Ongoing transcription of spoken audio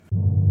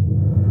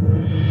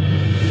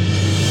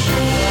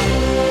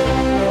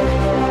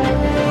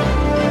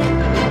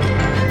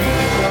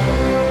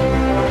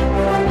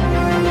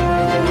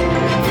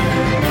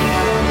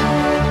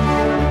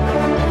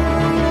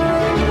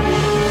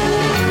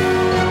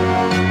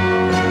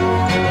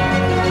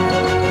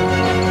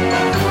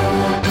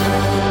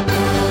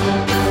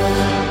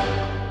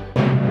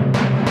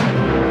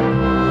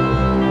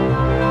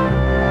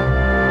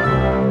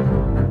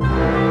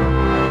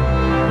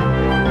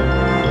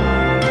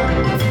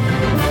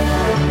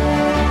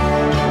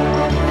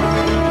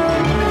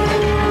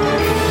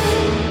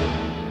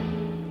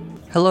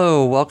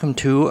welcome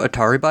to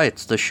Atari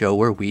Bytes, the show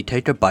where we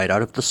take a bite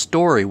out of the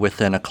story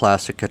within a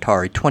classic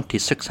Atari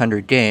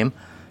 2600 game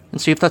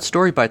and see if that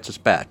story bites us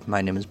back.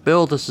 My name is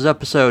Bill, this is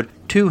episode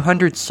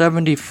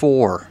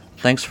 274.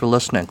 Thanks for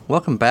listening.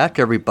 Welcome back,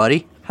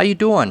 everybody. How you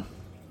doing?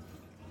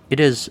 It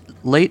is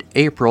late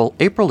April.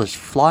 April is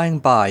flying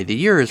by. The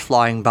year is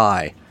flying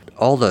by.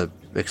 All the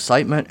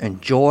excitement and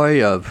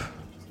joy of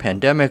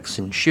pandemics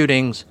and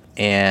shootings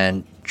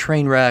and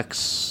train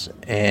wrecks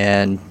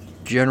and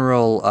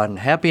general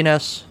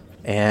unhappiness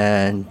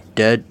and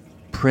dead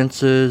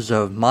princes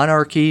of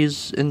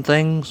monarchies and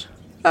things.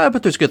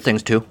 But there's good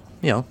things too.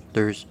 You know,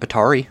 there's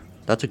Atari.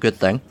 That's a good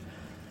thing.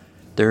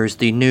 There's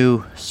the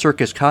new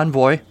Circus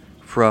Convoy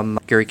from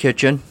Gary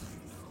Kitchen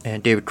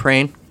and David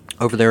Crane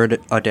over there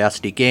at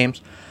Audacity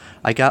Games.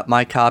 I got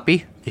my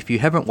copy. If you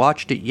haven't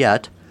watched it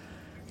yet,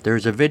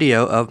 there's a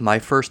video of my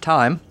first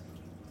time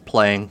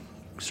playing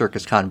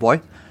Circus Convoy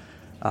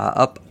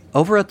up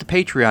over at the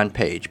Patreon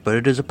page, but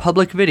it is a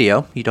public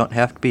video. You don't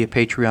have to be a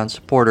Patreon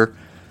supporter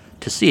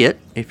to see it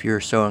if you're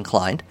so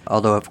inclined.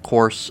 Although, of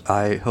course,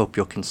 I hope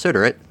you'll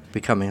consider it,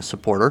 becoming a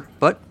supporter.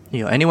 But,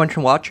 you know, anyone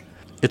can watch.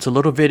 It's a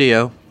little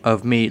video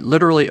of me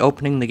literally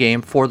opening the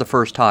game for the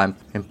first time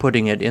and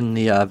putting it in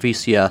the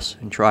VCS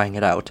and trying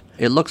it out.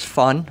 It looks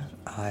fun.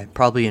 I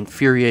probably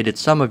infuriated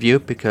some of you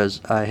because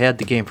I had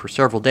the game for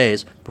several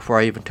days before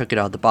I even took it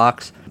out of the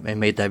box and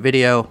made that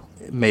video.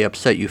 It may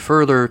upset you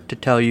further to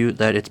tell you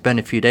that it's been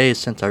a few days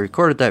since I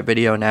recorded that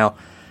video now,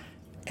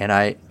 and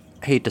I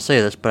hate to say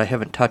this, but I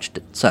haven't touched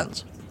it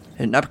since.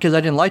 And not because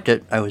I didn't like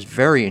it, I was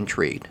very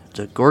intrigued. It's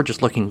a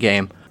gorgeous looking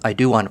game. I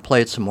do want to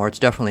play it some more. It's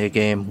definitely a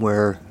game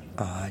where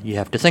you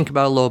have to think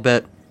about it a little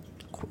bit,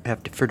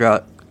 have to figure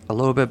out a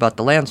little bit about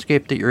the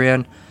landscape that you're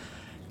in,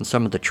 and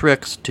some of the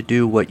tricks to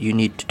do what you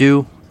need to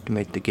do to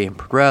make the game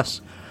progress.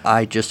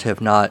 I just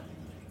have not,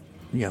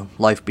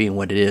 life being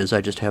what it is,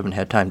 I just haven't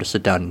had time to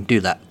sit down and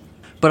do that.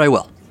 But I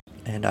will,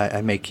 and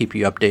I may keep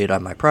you updated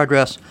on my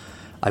progress.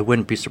 I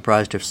wouldn't be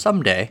surprised if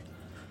someday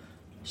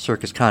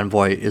Circus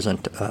Convoy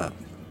isn't a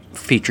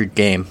featured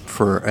game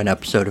for an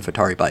episode of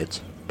Atari Bytes.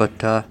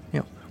 But,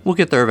 we'll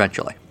get there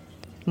eventually.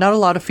 Not a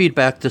lot of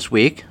feedback this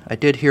week. I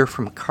did hear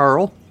from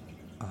Carl,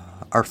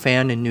 our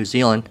fan in New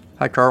Zealand.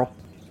 Hi, Carl.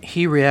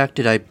 He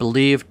reacted, I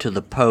believe, to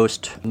the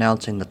post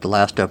announcing that the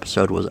last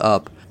episode was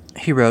up.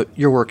 He wrote,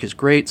 "Your work is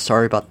great.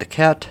 Sorry about the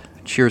cat.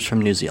 Cheers from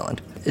New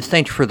Zealand."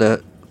 Thank you for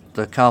the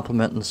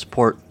compliment and the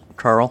support,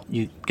 Carl.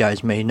 You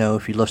guys may know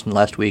if you listened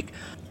last week,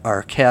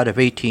 our cat of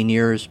 18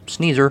 years,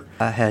 Sneezer,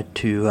 had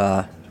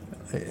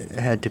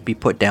to be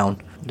put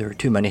down. There were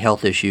too many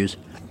health issues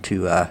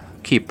to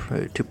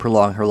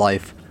prolong her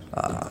life.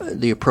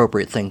 The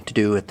appropriate thing to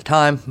do at the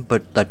time,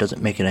 but that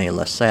doesn't make it any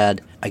less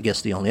sad. I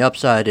guess the only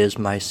upside is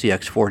my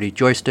CX40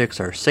 joysticks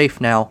are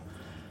safe now.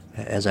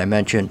 As I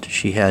mentioned,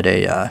 she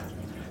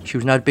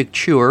was not a big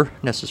chewer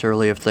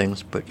necessarily of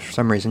things, but for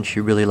some reason she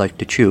really liked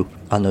to chew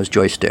on those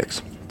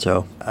joysticks.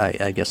 So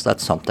I guess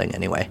that's something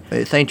anyway.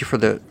 Thank you for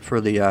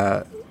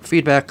the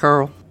feedback,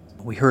 Carl.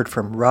 We heard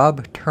from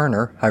Rob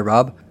Turner. Hi,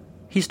 Rob.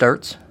 He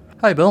starts,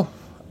 "Hi, Bill.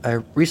 I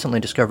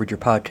recently discovered your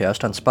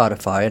podcast on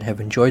Spotify and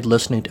have enjoyed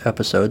listening to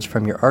episodes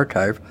from your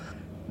archive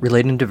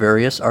relating to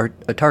various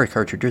Atari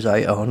cartridges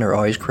I own or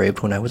always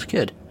craved when I was a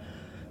kid.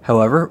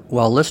 However,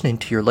 while listening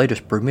to your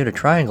latest Bermuda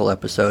Triangle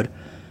episode,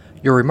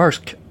 your remarks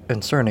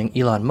concerning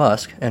Elon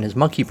Musk and his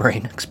monkey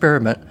brain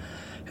experiment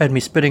had me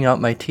spitting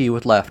out my tea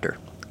with laughter.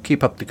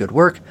 Keep up the good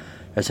work.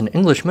 As an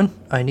Englishman,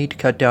 I need to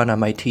cut down on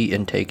my tea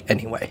intake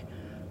anyway.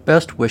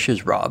 Best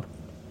wishes, Rob."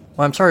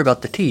 Well, I'm sorry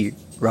about the tea,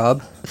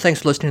 Rob.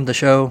 Thanks for listening to the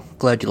show.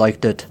 Glad you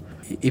liked it.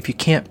 If you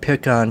can't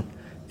pick on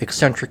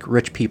eccentric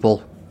rich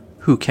people,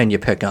 who can you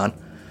pick on?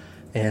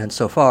 And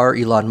so far,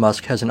 Elon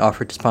Musk hasn't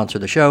offered to sponsor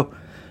the show,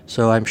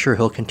 so I'm sure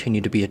he'll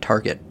continue to be a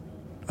target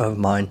of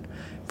mine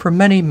for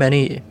many,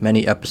 many,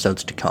 many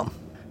episodes to come.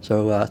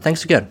 So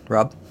thanks again,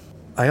 Rob.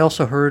 I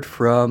also heard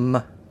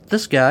from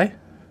this guy.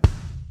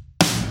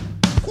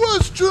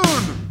 Question!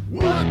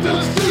 What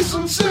does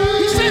Jason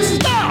say? He says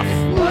stuff!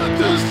 What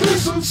does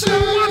Jason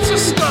say? Lots of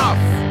stuff!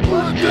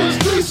 What does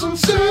Jason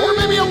say? Or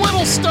maybe a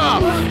little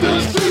stuff! What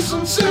does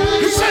Jason say?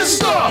 He says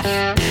stuff!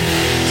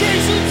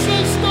 Jason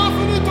says stuff,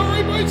 an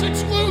Atari Bytes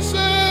exclusive!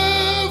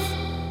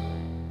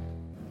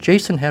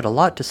 Jason had a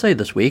lot to say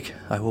this week.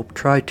 I will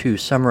try to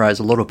summarize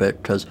a little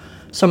bit, because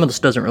some of this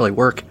doesn't really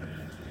work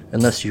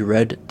unless you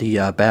read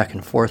the back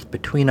and forth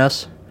between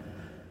us.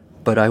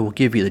 But I will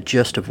give you the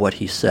gist of what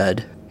he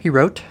said. He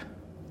wrote,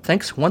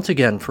 "Thanks once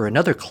again for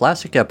another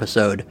classic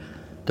episode.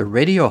 The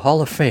Radio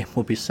Hall of Fame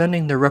will be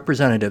sending their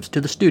representatives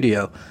to the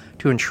studio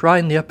to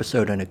enshrine the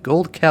episode in a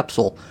gold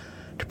capsule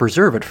to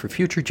preserve it for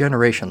future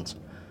generations.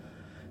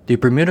 The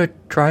Bermuda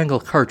Triangle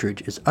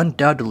cartridge is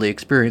undoubtedly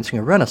experiencing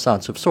a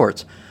renaissance of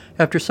sorts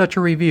after such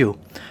a review.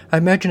 I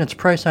imagine its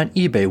price on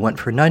eBay went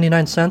from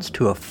 99 cents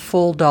to a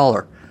full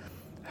 $1.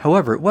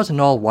 However, it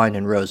wasn't all wine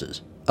and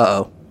roses.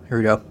 Uh-oh, here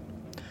we go.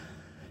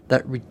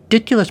 That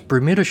ridiculous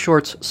Bermuda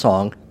Shorts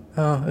song.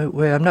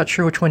 Wait, I'm not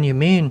sure which one you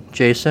mean,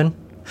 Jason.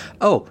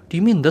 Oh, do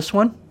you mean this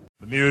one?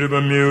 Bermuda,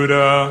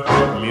 Bermuda,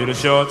 Bermuda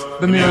shorts.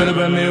 Bermuda,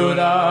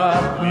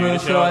 Bermuda, Bermuda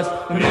shorts.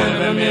 Bermuda,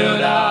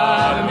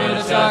 Bermuda,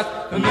 Bermuda shorts.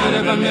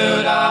 Bermuda,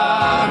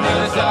 Bermuda,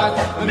 Bermuda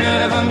shorts.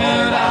 Bermuda,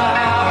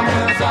 Bermuda,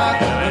 Bermuda shorts.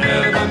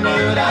 Bermuda, Bermuda,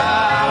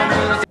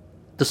 Bermuda.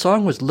 The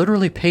song was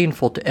literally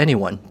painful to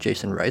anyone,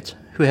 Jason writes,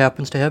 who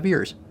happens to have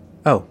ears.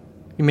 Oh,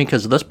 you mean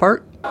because of this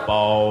part?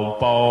 Boom,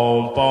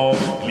 boom, boom.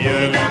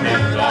 Bermuda,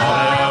 Bermuda,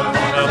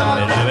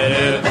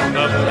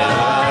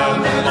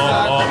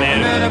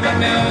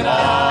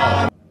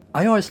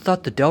 I always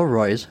thought the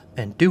Delroys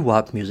and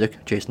doo-wop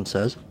music, Jason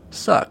says,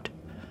 sucked.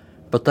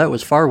 But that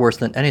was far worse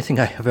than anything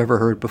I have ever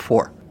heard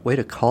before. Way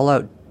to call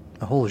out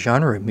a whole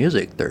genre of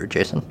music there,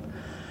 Jason.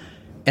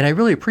 And I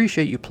really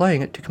appreciate you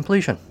playing it to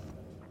completion.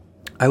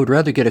 I would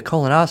rather get a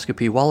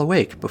colonoscopy while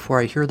awake before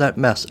I hear that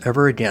mess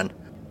ever again.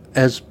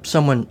 As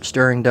someone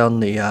staring down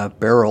the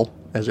barrel,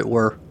 as it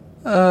were,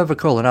 of a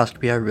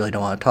colonoscopy, I really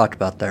don't want to talk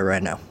about that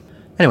right now.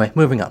 Anyway,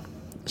 moving on.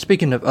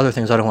 Speaking of other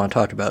things I don't want to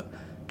talk about,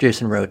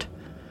 Jason wrote,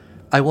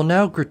 I will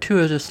now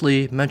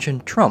gratuitously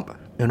mention Trump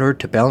in order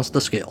to balance the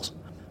scales.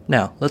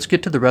 Now, let's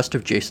get to the rest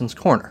of Jason's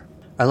Corner.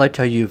 I liked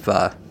how you've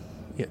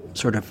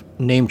sort of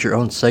named your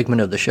own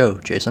segment of the show,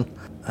 Jason.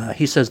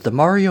 He says the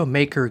Mario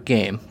Maker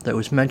game that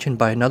was mentioned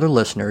by another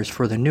listener is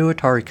for the new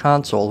Atari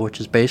console, which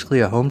is basically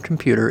a home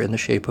computer in the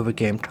shape of a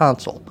game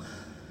console.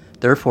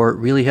 Therefore, it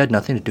really had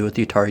nothing to do with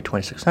the Atari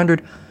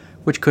 2600,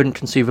 which couldn't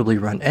conceivably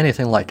run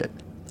anything like it.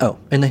 Oh,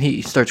 and then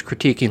he starts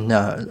critiquing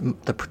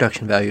the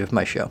production value of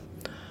my show.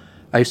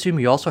 I assume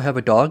you also have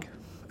a dog?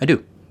 I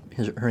do.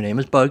 Her name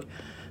is Bug,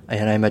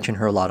 and I mention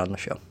her a lot on the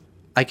show.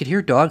 I could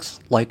hear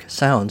dogs-like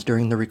sounds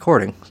during the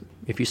recording,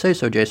 if you say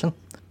so, Jason.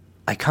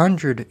 I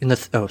conjured in the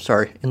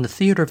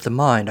theater of the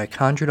mind, I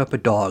conjured up a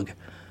dog.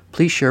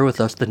 Please share with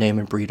us the name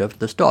and breed of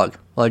this dog.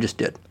 Well, I just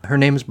did. Her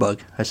name is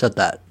Bug. I said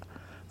that.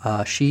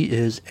 She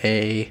is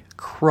a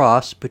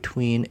cross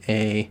between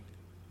a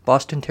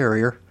Boston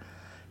Terrier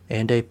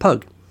and a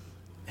pug.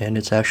 And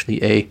it's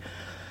actually a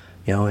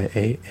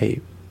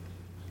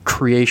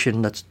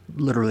creation that's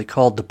literally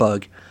called the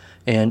Bug,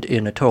 and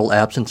in a total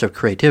absence of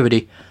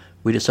creativity,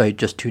 we decided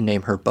just to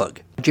name her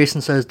Bug.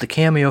 Jason says the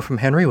cameo from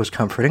Henry was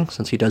comforting,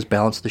 since he does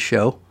balance the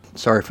show.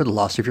 Sorry for the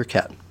loss of your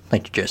cat.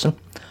 Thank you, Jason.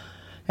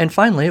 And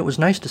finally, it was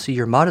nice to see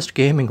your modest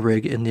gaming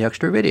rig in the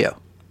extra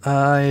video.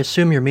 I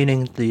assume you're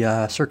meaning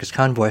the Circus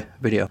Convoy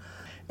video.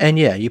 And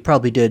yeah, you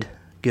probably did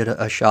get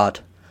a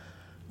shot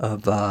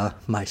of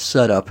my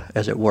setup,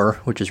 as it were,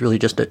 which is really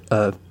just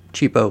a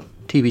cheapo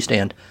TV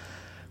stand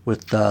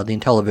with the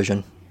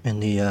Intellivision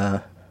and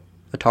the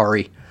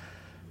Atari,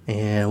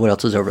 and what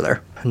else is over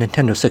there? A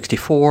Nintendo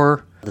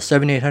 64, the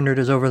 7800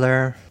 is over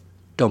there.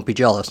 Don't be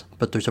jealous,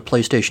 but there's a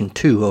PlayStation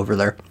 2 over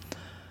there.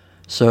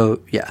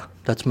 So yeah,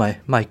 that's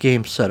my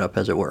game setup,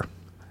 as it were.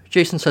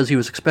 Jason says he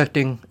was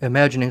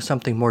imagining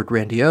something more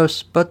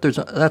grandiose, but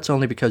that's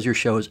only because your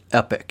show is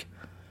epic.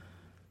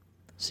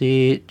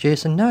 See,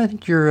 Jason, now I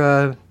think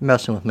you're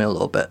messing with me a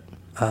little bit.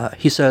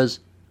 He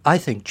says, I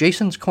think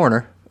Jason's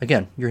Corner,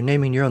 again, you're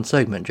naming your own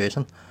segment,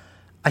 Jason.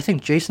 I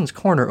think Jason's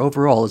Corner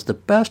overall is the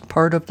best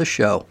part of the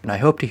show, and I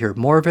hope to hear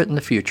more of it in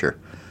the future.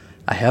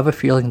 I have a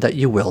feeling that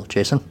you will,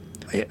 Jason.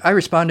 I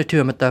responded to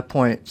him at that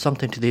point,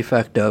 something to the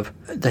effect of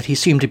that he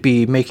seemed to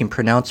be making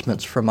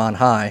pronouncements from on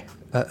high,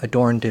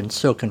 adorned in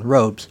silken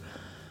robes,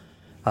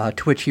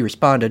 to which he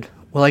responded,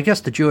 well, I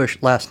guess the Jewish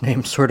last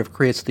name sort of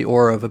creates the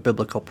aura of a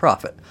biblical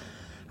prophet.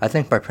 I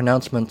think my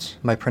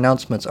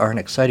pronouncements are an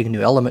exciting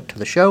new element to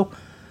the show.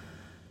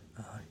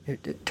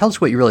 Tell us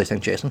what you really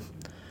think, Jason.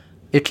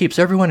 It keeps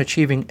everyone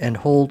achieving and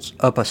holds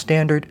up a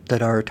standard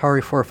that our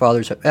Atari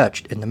forefathers have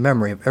etched in the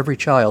memory of every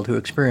child who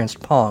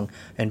experienced Pong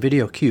and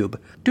Video Cube.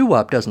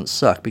 Doo-wop doesn't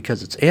suck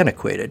because it's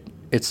antiquated.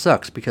 It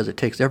sucks because it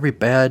takes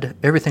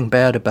everything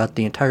bad about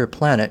the entire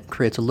planet and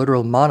creates a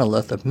literal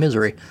monolith of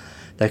misery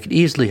that could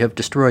easily have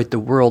destroyed the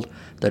world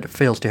that it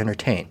fails to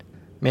entertain.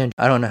 Man,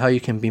 I don't know how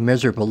you can be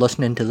miserable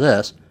listening to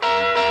this.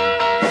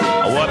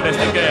 What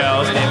Mr.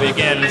 Girls, they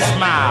begin to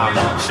smile.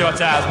 Short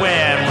eyes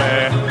when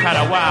we're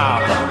kinda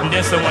wild. And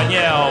then someone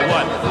yell,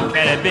 what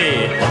can it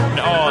be? And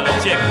all the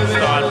chicks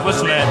start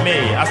whistling at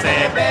me. I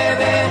say,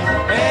 baby,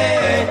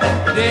 hey,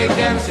 dig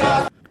them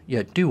short.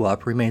 Yet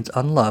doo-wop remains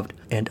unloved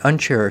and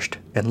uncherished,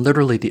 and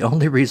literally the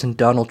only reason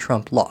Donald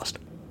Trump lost.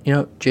 You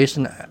know,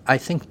 Jason, I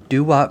think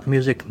doo-wop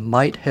music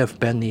might have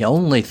been the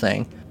only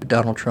thing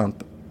Donald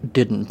Trump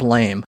didn't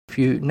blame. If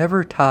you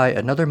never tie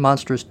another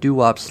monstrous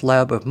doo-wop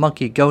slab of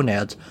monkey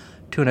gonads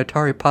to an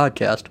Atari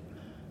podcast,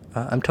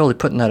 I'm totally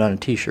putting that on a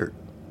t-shirt.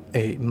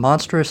 A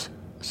monstrous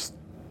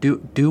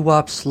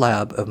doo-wop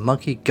slab of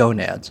monkey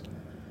gonads.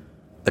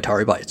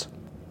 Atari Bytes.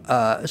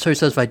 So he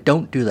says if I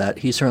don't do that,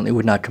 he certainly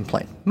would not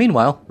complain.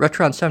 Meanwhile,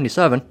 Retron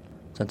 77,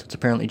 since it's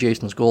apparently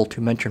Jason's goal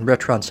to mention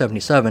Retron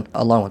 77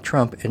 along with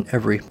Trump in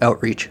every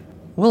outreach,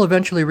 will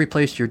eventually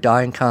replace your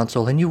dying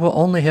console, and you will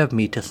only have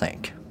me to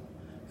thank.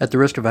 At the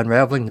risk of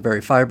unraveling the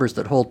very fibers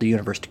that hold the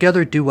universe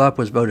together, doo-wop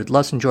was voted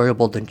less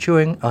enjoyable than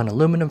chewing on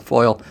aluminum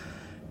foil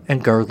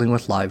and gargling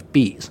with live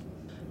bees.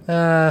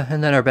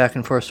 And then our back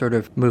and forth sort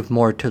of moved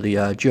more to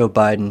the Joe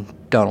Biden,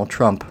 Donald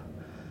Trump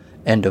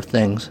end of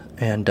things.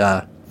 And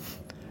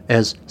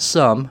as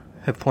some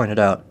have pointed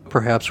out,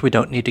 perhaps we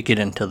don't need to get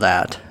into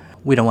that.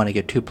 We don't want to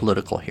get too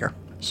political here.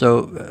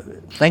 So,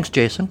 thanks,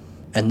 Jason.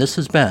 And this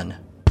has been...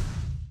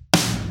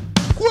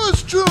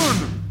 Question!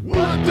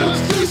 What does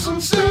Jason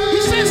say?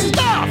 He says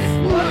stuff!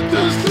 What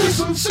does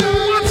Jason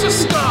say? Lots of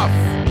stuff!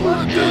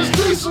 What does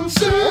Jason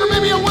say? Or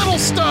maybe a little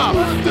stuff!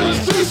 What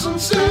does Jason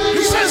say?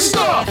 He says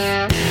stuff!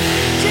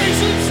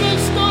 Jason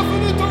says stuff,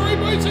 an Atari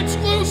Bytes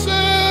exclusive!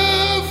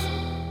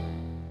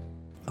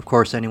 Of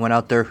course, anyone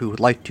out there who would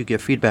like to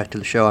give feedback to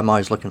the show, I'm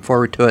always looking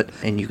forward to it.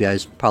 And you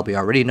guys probably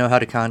already know how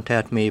to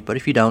contact me, but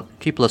if you don't,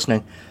 keep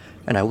listening,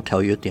 and I will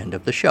tell you at the end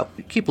of the show.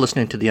 Keep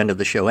listening to the end of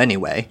the show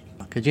anyway,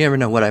 because you never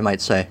know what I might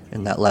say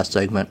in that last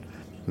segment.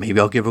 Maybe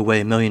I'll give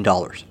away $1 million.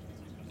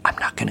 I'm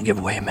not going to give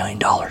away $1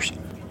 million.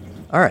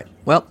 Alright,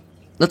 well,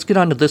 let's get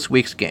on to this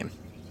week's game.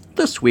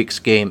 This week's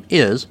game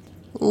is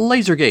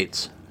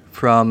Lasergates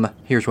from,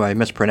 here's why I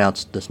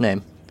mispronounced this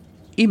name,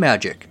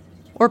 eMagic,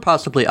 or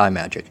possibly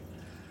iMagic.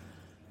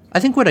 I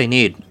think what I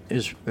need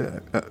is...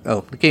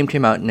 the game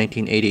came out in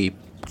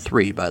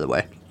 1983, by the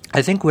way.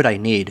 I think what I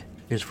need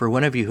is for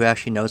one of you who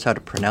actually knows how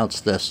to pronounce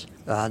this,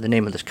 the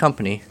name of this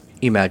company,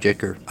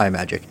 eMagic or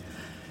iMagic,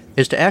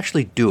 is to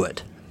actually do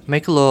it.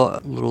 Make a little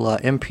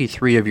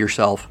MP3 of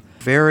yourself,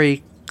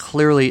 very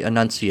clearly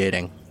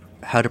enunciating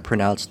how to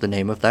pronounce the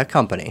name of that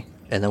company,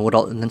 and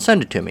then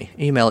send it to me.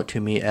 Email it to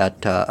me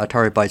at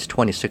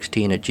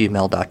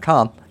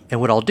ataribytes2016@gmail.com. And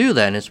what I'll do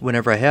then is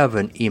whenever I have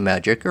an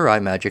eMagic or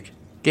iMagic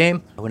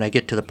game, when I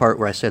get to the part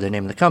where I say the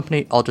name of the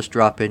company, I'll just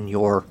drop in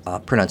your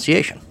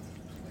pronunciation.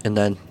 And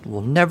then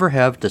we'll never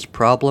have this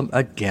problem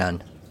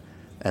again.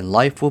 And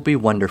life will be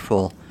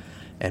wonderful.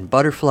 And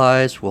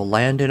butterflies will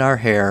land in our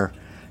hair.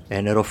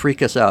 And it'll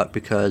freak us out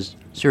because,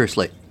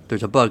 seriously,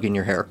 there's a bug in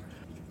your hair.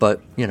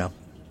 But,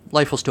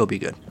 life will still be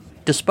good.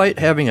 Despite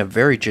having a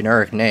very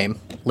generic name,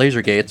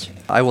 Lasergates,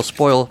 I will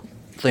spoil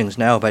things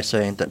now by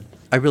saying that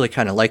I really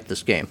kind of like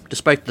this game,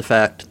 despite the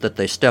fact that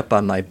they step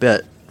on my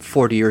bit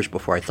 40 years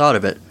before I thought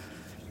of it,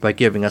 by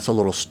giving us a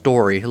little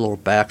story, a little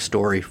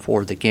backstory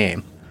for the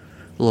game,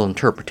 a little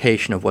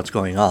interpretation of what's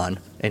going on.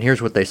 And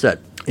here's what they said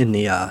in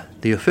the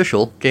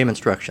official game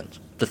instructions.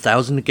 The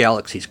thousand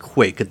galaxies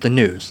quake at the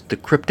news. The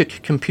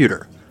cryptic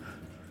computer.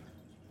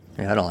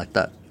 Yeah, I don't like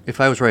that. If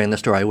I was writing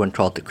this story, I wouldn't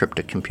call it the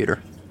cryptic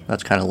computer.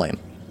 That's kind of lame.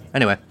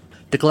 Anyway,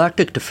 the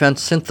Galactic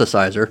Defense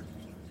Synthesizer,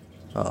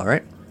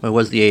 alright, it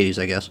was the 80s,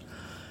 I guess,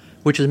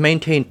 which has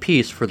maintained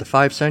peace for the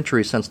 5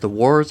 centuries since the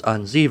wars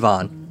on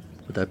Zevon.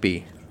 Would that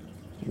be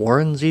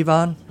Warren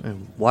Zevon?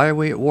 And why are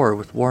we at war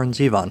with Warren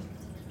Zevon?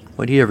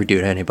 What did he ever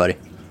do to anybody?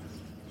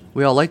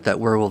 We all like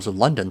that Werewolves of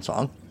London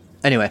song.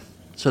 Anyway,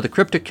 so the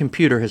cryptic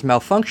computer has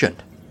malfunctioned!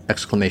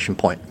 Exclamation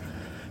point.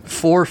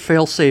 4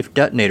 fail-safe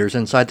detonators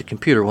inside the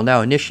computer will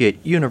now initiate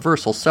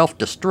universal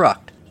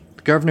self-destruct.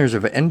 The governors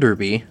of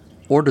Enderby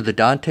order the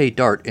Dante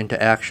Dart into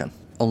action.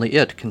 Only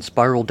it can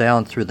spiral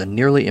down through the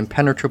nearly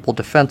impenetrable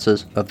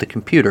defenses of the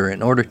computer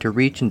in order to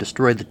reach and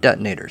destroy the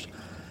detonators.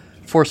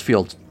 Force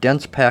fields,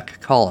 dense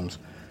pack columns,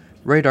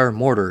 radar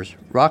mortars,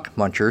 rock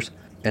munchers,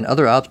 and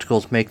other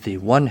obstacles make this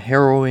one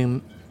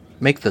harrowing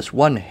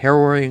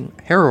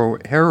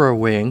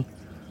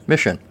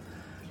mission.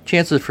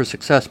 Chances for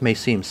success may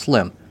seem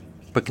slim,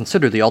 but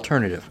consider the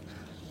alternative.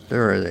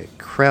 There are a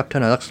crap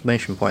ton of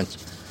exclamation points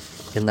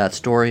in that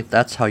story.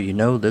 That's how you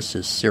know this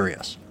is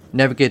serious.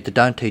 Navigate the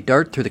Dante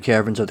Dart through the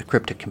caverns of the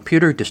cryptic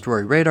computer,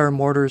 destroy radar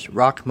mortars,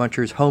 rock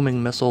munchers,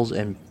 homing missiles,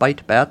 and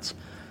bite bats.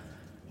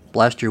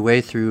 Blast your way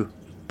through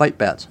bite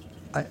bats.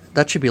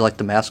 That should be like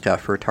the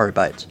mascot for Atari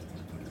Bytes,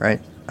 right?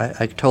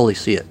 I totally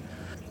see it.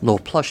 Little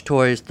plush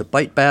toys, the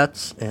bite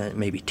bats, and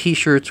maybe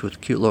t-shirts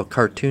with cute little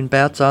cartoon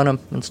bats on them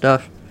and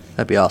stuff.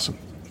 That'd be awesome.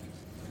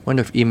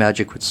 Wonder if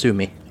eMagic would sue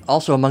me.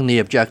 Also among the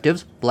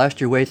objectives, blast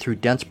your way through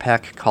dense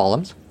pack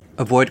columns,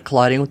 avoid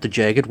colliding with the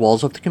jagged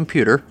walls of the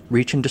computer,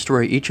 reach and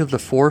destroy each of the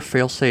 4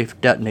 fail-safe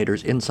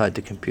detonators inside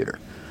the computer.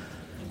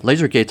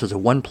 Lasergates is a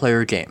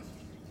one-player game.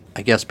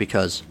 I guess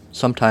because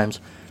sometimes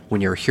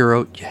when you're a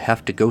hero, you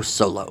have to go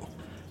solo.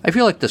 I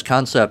feel like this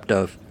concept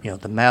of,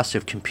 the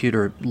massive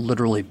computer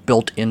literally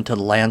built into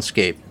the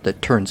landscape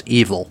that turns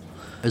evil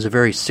is a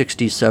very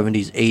 60s,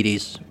 70s,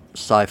 80s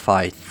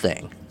sci-fi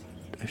thing.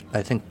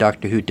 I think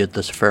Doctor Who did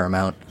this a fair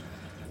amount.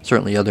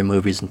 Certainly other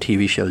movies and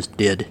TV shows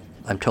did.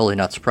 I'm totally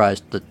not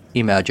surprised that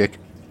eMagic,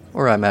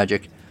 or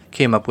iMagic,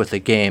 came up with a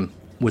game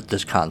with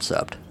this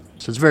concept.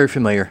 So it's very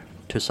familiar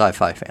to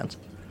sci-fi fans.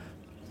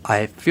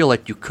 I feel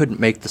like you couldn't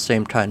make the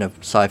same kind of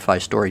sci-fi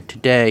story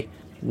today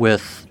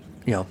with,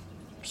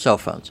 cell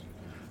phones.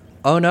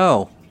 Oh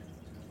no,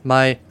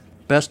 my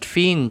Best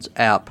Fiends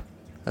app,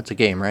 that's a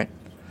game, right,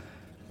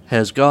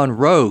 has gone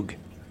rogue.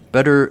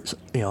 Better,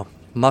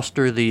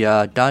 muster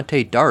the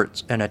Dante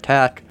darts and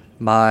attack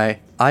my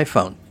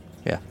iPhone.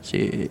 Yeah,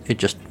 see, it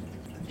just...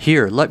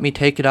 Here, let me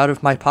take it out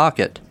of my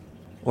pocket.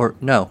 Or,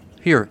 no,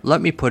 here,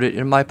 let me put it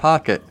in my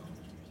pocket.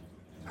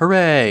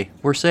 Hooray,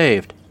 we're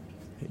saved.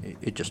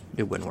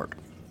 It wouldn't work.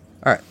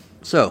 Alright,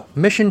 so,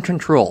 mission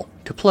control.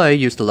 To play,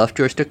 use the left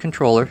joystick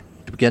controller.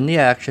 To begin the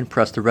action,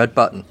 press the red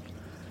button.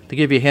 They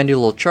give you a handy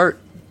little chart.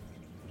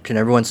 Can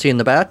everyone see in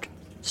the back?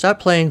 Stop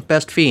playing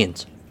Best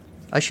Fiends.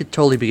 I should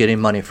totally be getting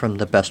money from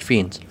the Best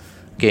Fiends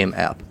game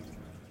app.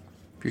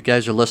 If you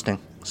guys are listening,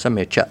 send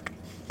me a check.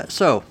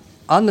 So,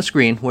 on the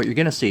screen, what you're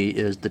going to see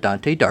is the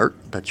Dante Dart,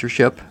 that's your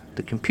ship.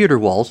 The computer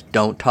walls,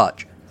 don't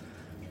touch.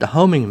 The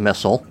homing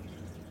missile,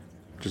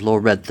 which is a little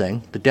red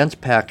thing. The dense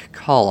pack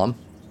column,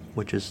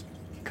 which is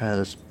kind of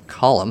this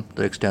column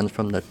that extends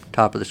from the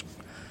top of this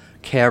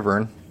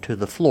cavern to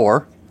the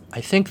floor. I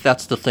think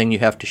that's the thing you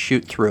have to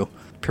shoot through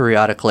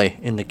periodically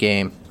in the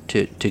game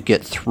to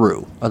get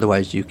through.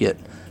 Otherwise, you get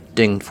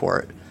dinged for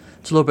it.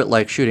 It's a little bit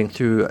like shooting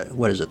through,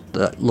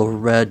 the little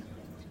red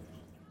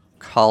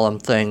column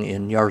thing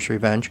in Yar's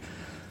Revenge.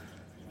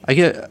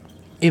 Even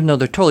though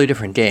they're totally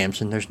different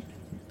games, and there's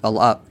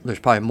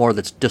probably more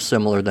that's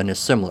dissimilar than is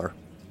similar,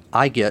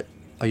 I get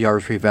a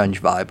Yar's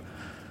Revenge vibe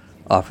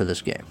off of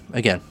this game.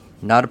 Again,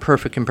 not a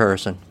perfect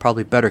comparison,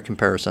 probably better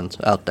comparisons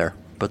out there,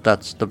 but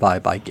that's the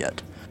vibe I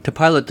get. To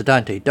pilot the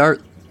Dante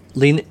Dart,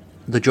 lean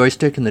the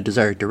joystick in the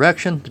desired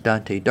direction. The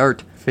Dante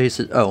Dart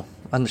faces... on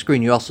the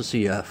screen you also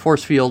see a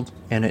force field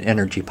and an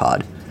energy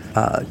pod.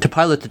 To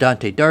pilot the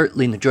Dante Dart,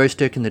 lean the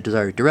joystick in the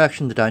desired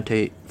direction. The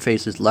Dante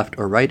faces left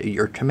or right at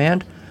your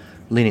command.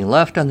 Leaning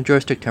left on the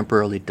joystick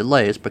temporarily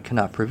delays, but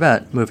cannot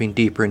prevent moving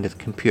deeper into the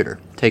computer.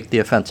 Take the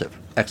offensive!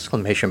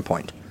 Exclamation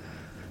point.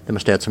 They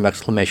must add some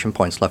exclamation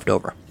points left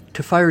over.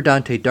 To fire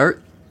Dante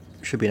Dart,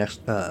 should be an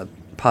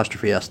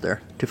apostrophe S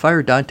there. To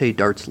fire Dante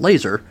Dart's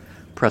laser,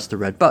 press the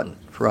red button.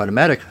 For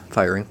automatic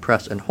firing,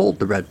 press and hold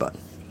the red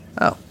button.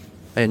 Oh,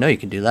 I didn't know you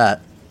could do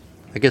that.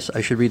 I guess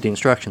I should read the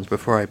instructions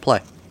before I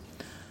play.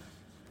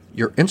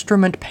 Your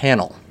instrument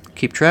panel.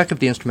 Keep track of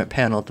the instrument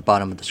panel at the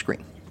bottom of the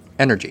screen.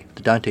 Energy.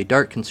 The Dante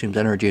Dart consumes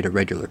energy at a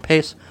regular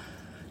pace.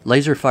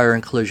 Laser fire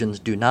and collisions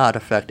do not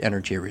affect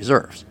energy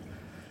reserves.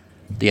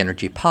 The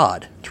energy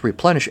pod. To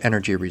replenish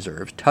energy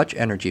reserves, touch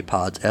energy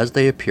pods as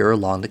they appear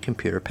along the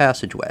computer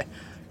passageway.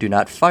 Do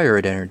not fire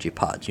at energy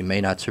pods. You may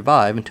not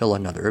survive until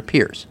another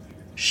appears.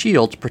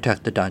 Shields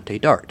protect the Dante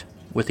Dart.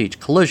 With each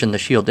collision, the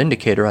shield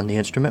indicator on the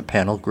instrument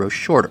panel grows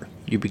shorter.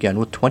 You begin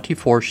with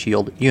 24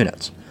 shield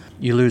units.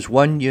 You lose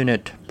 1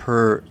 unit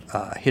per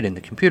hitting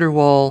the computer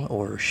wall,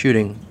 or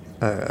shooting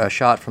a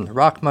shot from the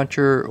rock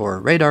muncher, or a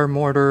radar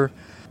mortar,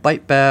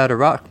 bite bat, a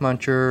rock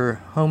muncher,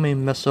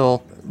 homing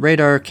missile,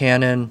 radar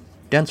cannon,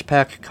 dense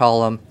pack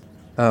column.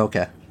 Oh,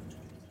 okay.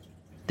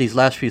 These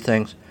last few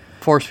things,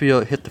 force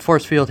field, hit the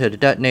force field, hit a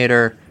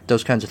detonator,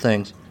 those kinds of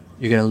things,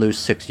 you're going to lose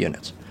 6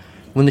 units.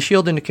 When the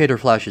shield indicator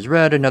flashes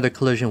red, another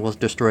collision will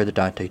destroy the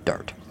Dante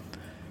Dart.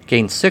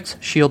 Gain 6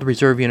 shield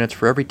reserve units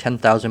for every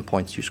 10,000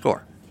 points you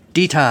score.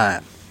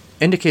 D-time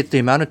indicates the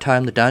amount of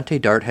time the Dante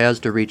Dart has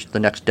to reach the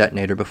next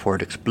detonator before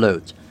it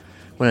explodes.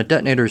 When a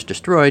detonator is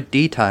destroyed,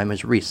 D-time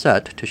is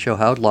reset to show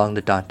how long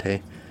the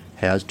Dante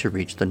has to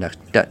reach the next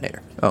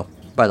detonator. Oh,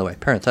 by the way,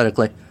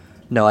 parenthetically,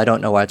 no, I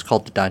don't know why it's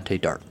called the Dante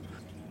Dart.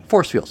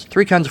 Force fields.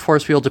 3 kinds of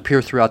force fields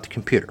appear throughout the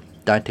computer.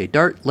 Dante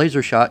Dart,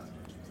 laser shot,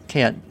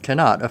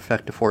 cannot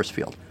affect a force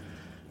field.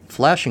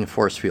 Flashing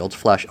force fields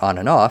flash on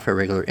and off at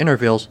regular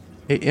intervals,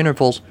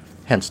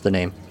 hence the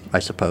name, I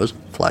suppose,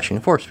 flashing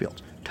force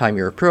fields. Time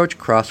your approach,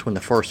 cross when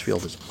the force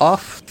field is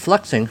off.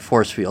 Flexing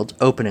force fields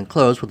open and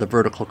close with a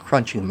vertical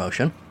crushing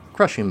motion.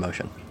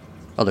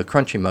 Although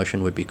crunching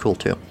motion would be cool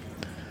too.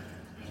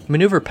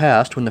 Maneuver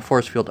past when the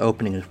force field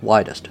opening is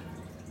widest.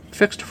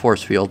 Fixed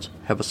force fields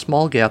have a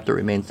small gap that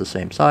remains the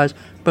same size,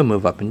 but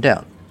move up and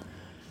down.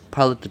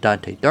 Pilot the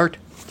Dante Dart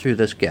through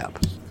this gap.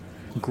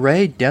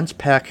 Gray dense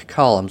pack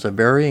columns of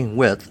varying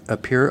width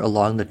appear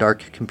along the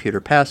dark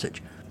computer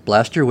passage.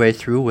 Blast your way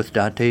through with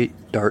Dante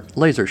Dart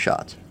laser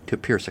shots. To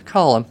pierce a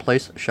column,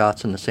 place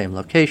shots in the same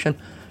location.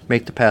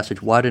 Make the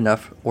passage wide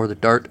enough or the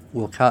dart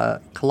will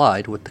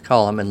collide with the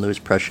column and lose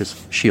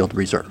precious shield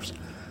reserves.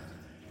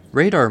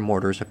 Radar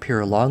mortars appear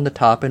along the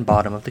top and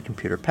bottom of the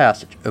computer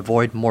passage.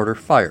 Avoid mortar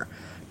fire.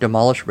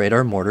 Demolish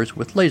radar mortars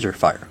with laser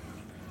fire.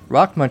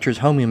 Rock munchers,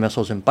 homing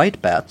missiles, and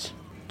bite bats.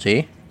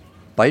 See?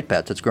 Bite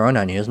bats, it's growing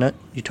on you, isn't it?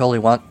 You totally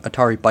want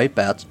Atari bite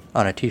bats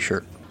on a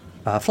t-shirt.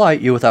 Fly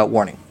at you without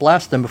warning.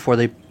 Blast them before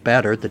they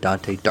batter the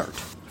Dante Dart.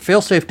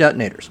 Failsafe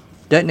detonators.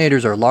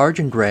 Detonators are large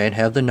and gray and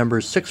have the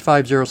numbers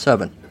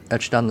 6507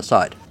 etched on the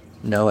side.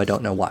 No, I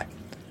don't know why.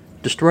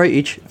 Destroy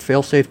each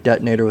failsafe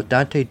detonator with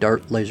Dante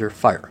Dart laser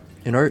fire.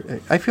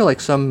 I feel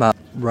like some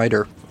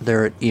writer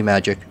there at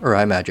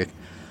iMagic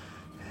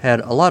had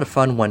a lot of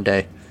fun one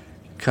day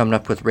coming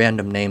up with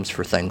random names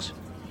for things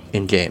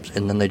in games,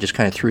 and then they just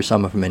kind of threw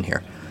some of them in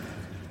here.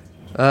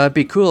 It'd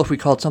be cool if we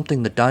called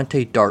something the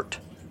Dante Dart.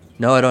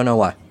 No, I don't know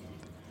why.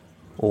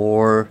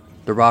 Or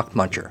the Rock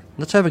Muncher.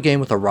 Let's have a game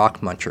with a Rock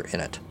Muncher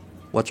in it.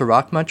 What's a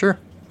Rock Muncher?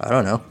 I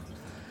don't know.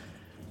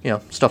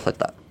 Stuff like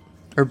that.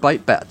 Or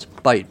Bite Bats.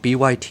 Bite,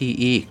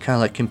 B-Y-T-E, kind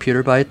of like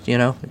computer bites,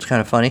 it's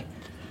kind of funny.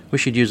 We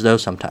should use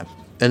those sometime.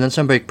 And then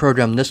somebody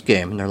programmed this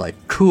game, and they're like,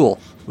 cool,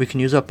 we can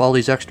use up all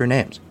these extra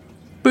names.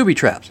 Booby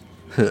traps.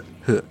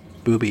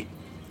 Booby.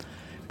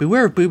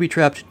 Beware of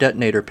booby-trapped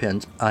detonator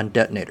pins on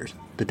detonators.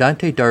 The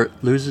Dante Dart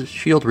loses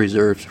shield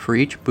reserves for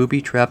each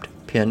booby-trapped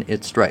pin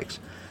it strikes.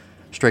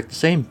 Strike the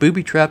same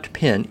booby-trapped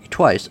pin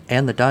twice,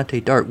 and the Dante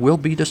dart will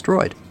be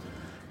destroyed.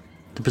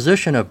 The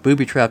position of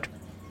booby-trapped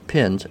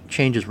pins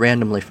changes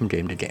randomly from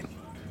game to game.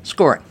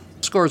 Scoring.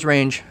 Scores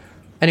range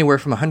anywhere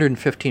from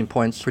 115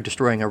 points for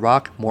destroying a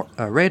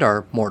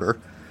radar mortar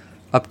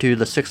up to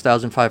the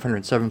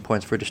 6,507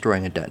 points for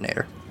destroying a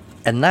detonator.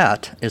 And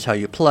that is how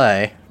you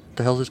play,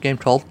 the hell is this game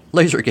called?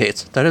 Laser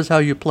Gates. That is how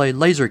you play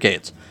Laser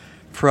Gates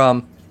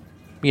from,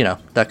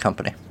 that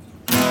company.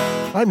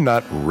 I'm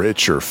not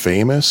rich or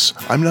famous.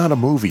 I'm not a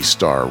movie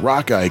star,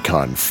 rock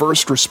icon,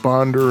 first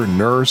responder,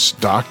 nurse,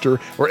 doctor,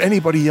 or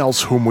anybody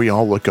else whom we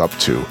all look up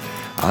to.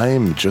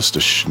 I'm just a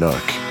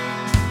schnook.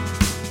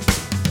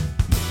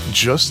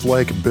 Just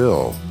like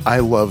Bill, I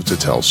love to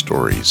tell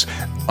stories.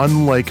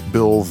 Unlike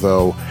Bill,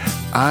 though,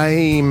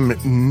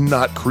 I'm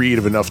not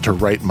creative enough to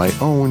write my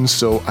own,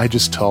 so I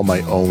just tell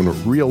my own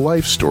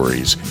real-life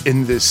stories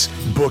in this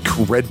book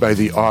read by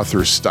the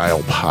author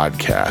style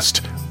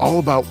podcast. All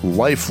about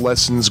life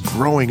lessons,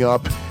 growing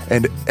up,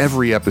 and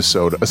every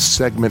episode a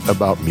segment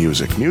about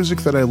music.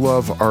 Music that I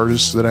love,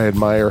 artists that I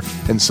admire,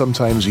 and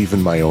sometimes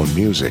even my own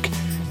music.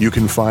 You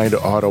can find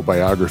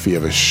Autobiography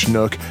of a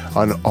Schnook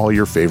on all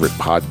your favorite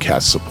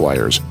podcast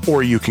suppliers,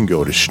 or you can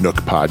go to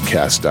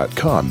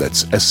schnookpodcast.com.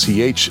 That's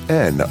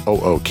SCHNOOK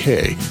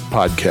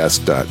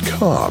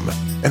podcast.com.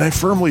 And I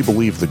firmly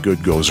believe the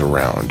good goes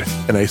around,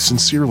 and I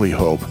sincerely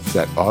hope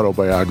that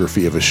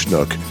Autobiography of a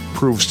Schnook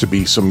proves to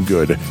be some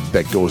good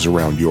that goes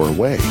around your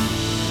way.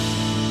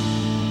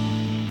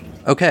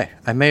 Okay,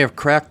 I may have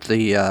cracked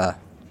the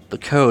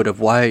code of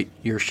why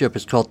your ship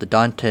is called the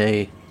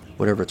Dante,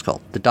 whatever it's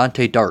called, the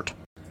Dante Dart.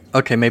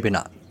 Okay, maybe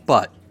not,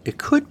 but it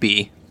could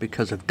be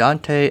because of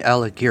Dante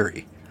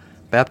Alighieri,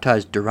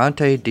 baptized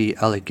Durante di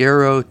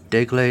Alighiero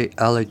degli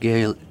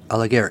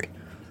Alighieri,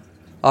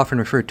 often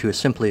referred to as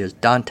simply as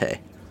Dante,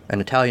 an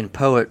Italian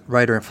poet,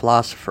 writer, and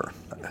philosopher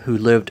who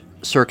lived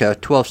circa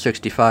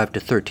 1265 to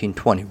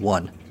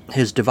 1321.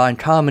 His Divine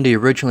Comedy,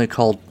 originally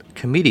called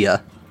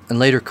Commedia, and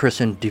later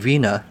christened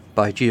Divina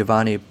by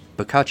Giovanni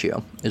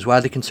Boccaccio, is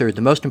widely considered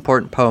the most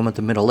important poem of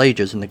the Middle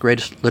Ages and the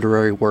greatest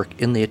literary work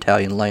in the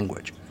Italian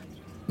language.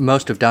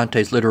 Most of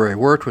Dante's literary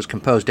work was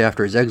composed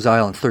after his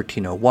exile in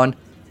 1301.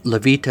 La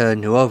Vita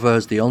Nuova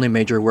is the only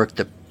major work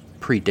that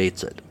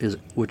predates it,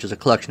 which is a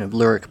collection of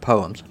lyric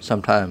poems,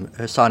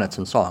 sometimes sonnets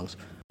and songs.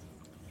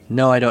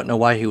 No, I don't know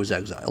why he was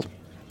exiled.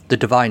 The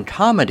Divine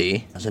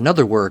Comedy is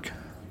another work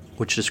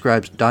which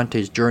describes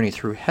Dante's journey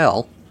through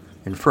hell,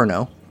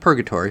 Inferno,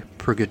 Purgatory,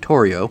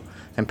 Purgatorio,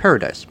 and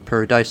Paradise,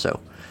 Paradiso.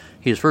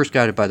 He is first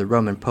guided by the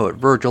Roman poet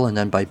Virgil and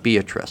then by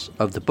Beatrice.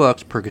 Of the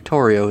books,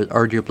 Purgatorio is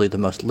arguably the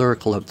most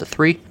lyrical of the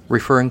three,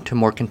 referring to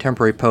more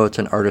contemporary poets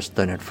and artists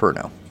than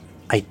Inferno.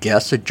 I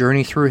guess a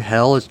journey through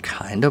hell is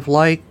kind of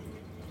like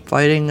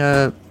fighting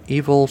a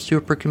evil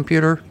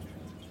supercomputer.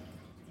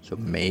 So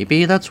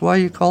maybe that's why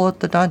you call it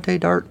the Dante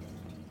Dart?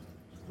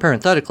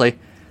 Parenthetically,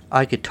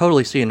 I could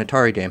totally see an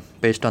Atari game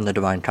based on the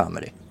Divine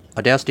Comedy.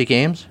 Audacity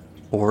Games,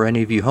 or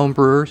any of you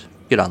homebrewers,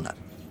 get on that.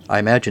 I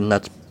imagine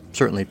that's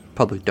certainly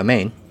public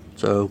domain.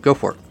 So go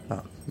for it.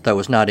 That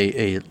was not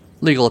a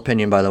legal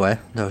opinion, by the way.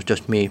 That was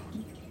just me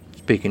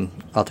speaking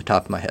off the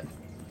top of my head.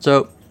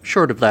 So,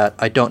 short of that,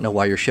 I don't know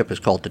why your ship is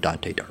called the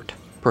Dante Dart.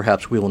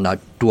 Perhaps we will not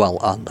dwell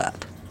on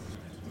that.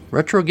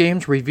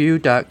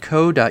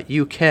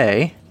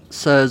 RetroGamesReview.co.uk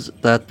says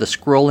that the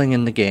scrolling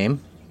in the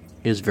game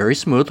is very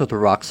smooth with a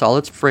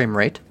rock-solid frame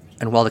rate,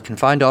 and while the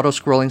confined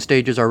auto-scrolling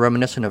stages are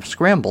reminiscent of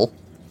Scramble,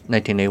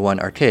 1981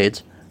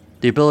 arcades,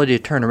 the ability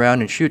to turn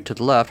around and shoot to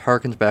the left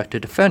harkens back to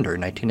Defender,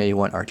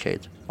 1981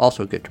 arcades.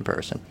 Also a good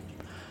comparison.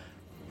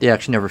 The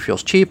action never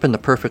feels cheap, and the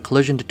perfect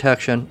collision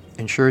detection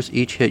ensures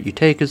each hit you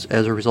take is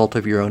as a result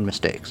of your own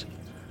mistakes.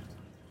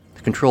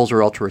 The controls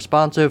are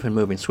ultra-responsive, and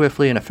moving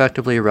swiftly and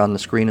effectively around the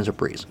screen is a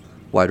breeze.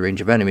 Wide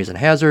range of enemies and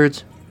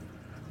hazards.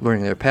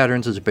 Learning their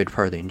patterns is a big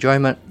part of the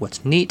enjoyment.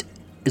 What's neat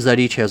is that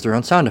each has their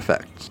own sound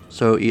effects,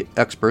 so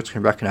experts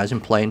can recognize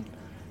and plan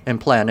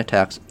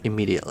attacks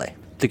immediately.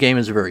 The game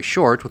is very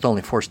short, with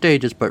only 4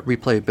 stages, but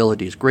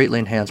replayability is greatly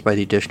enhanced by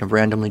the addition of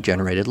randomly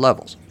generated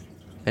levels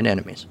and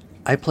enemies.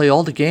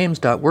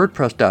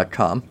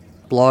 iPlayAllTheGames.wordpress.com,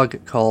 blog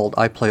called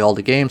I Play All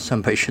the Games,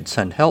 Somebody Should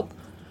Send Help,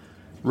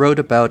 wrote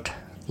about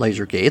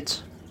Laser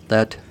Gates,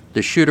 that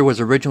the shooter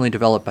was originally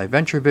developed by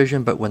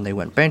VentureVision, but when they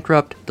went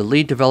bankrupt, the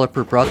lead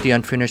developer brought the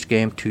unfinished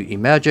game to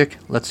eMagic.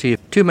 Let's see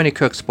if too many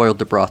cooks spoiled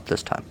the broth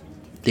this time.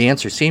 The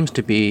answer seems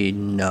to be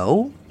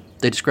no.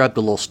 They described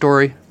the little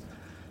story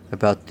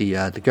about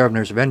the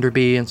governors of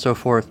Enderby and so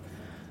forth,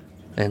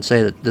 and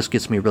say that this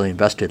gets me really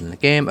invested in the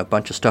game, a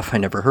bunch of stuff I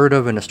never heard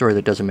of, and a story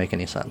that doesn't make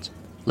any sense.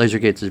 Laser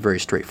Gates is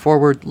very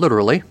straightforward,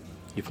 literally.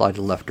 You fly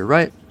to the left or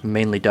right,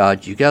 mainly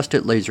dodge, you guessed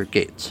it, laser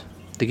gates.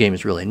 The game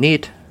is really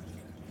neat.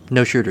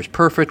 No shooter's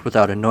perfect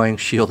without annoying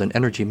shield and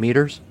energy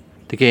meters.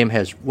 The game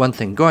has one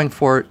thing going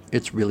for it,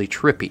 it's really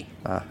trippy.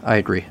 I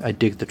agree, I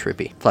dig the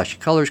trippy. Flashy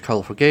colors,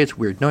 colorful gates,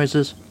 weird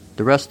noises.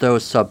 The rest, though,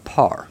 is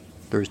subpar.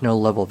 There's no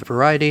level of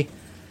variety.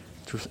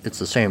 It's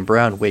the same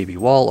brown, wavy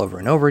wall over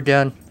and over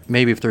again.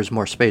 Maybe if there's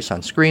more space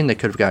on screen, they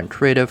could have gotten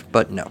creative,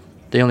 but no.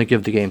 They only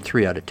give the game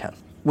 3 out of 10.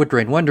 Wood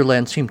Rain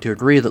Wonderland seemed to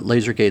agree that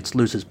Laser Gates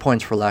loses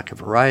points for lack of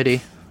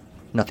variety.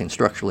 Nothing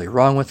structurally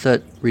wrong with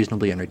it.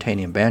 Reasonably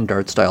entertaining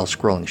Vanguard-style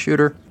scrolling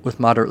shooter with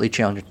moderately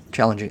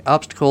challenging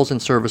obstacles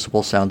and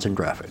serviceable sounds and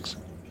graphics.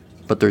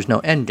 But there's no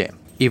endgame.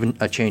 Even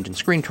a change in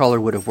screen color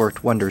would have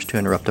worked wonders to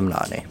interrupt the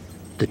monotony.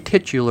 The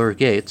titular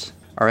gates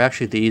are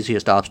actually the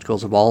easiest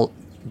obstacles of all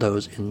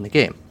those in the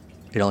game.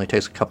 It only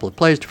takes a couple of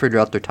plays to figure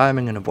out their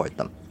timing and avoid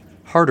them.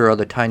 Harder are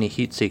the tiny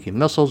heat-seeking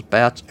missiles,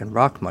 bats, and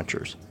rock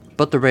munchers,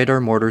 but the radar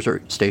mortars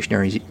are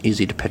stationary,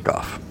 easy to pick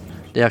off.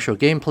 The actual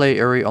gameplay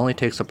area only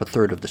takes up a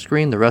third of the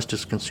screen, the rest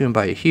is consumed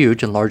by a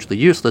huge and largely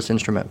useless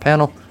instrument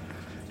panel.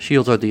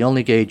 Shields are the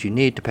only gauge you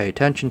need to pay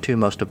attention to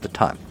most of the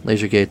time.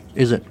 Lasergate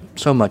isn't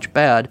so much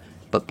bad,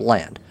 but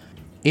bland.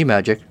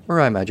 eMagic, or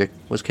iMagic,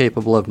 was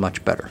capable of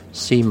much better.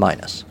 C-.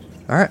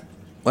 Alright,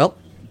 well,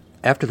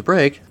 after the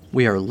break,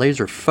 we are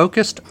laser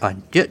focused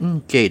on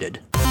getting gated.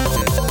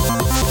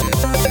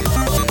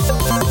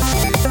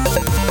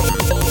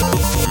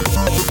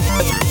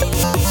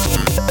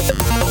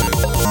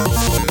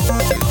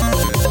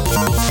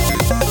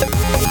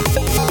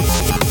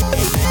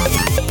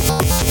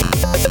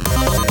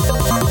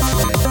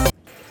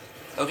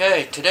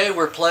 Okay, today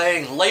we're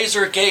playing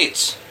Laser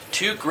Gates.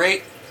 Two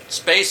great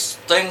space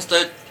things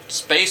that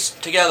space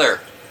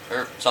together,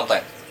 or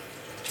something.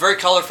 It's very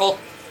colorful.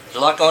 There's a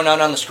lot going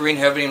on the screen.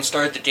 Haven't even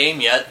started the game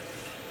yet.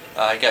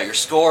 You got your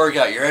score, you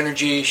got your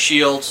energy,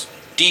 shields,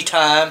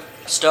 D-time,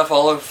 stuff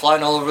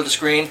flying all over the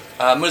screen.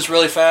 Moves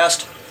really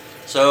fast,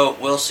 so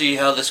we'll see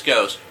how this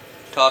goes.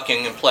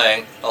 Talking and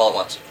playing all at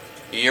once.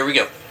 Here we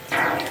go.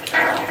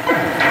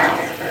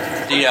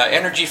 The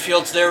energy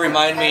fields there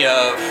remind me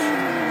of...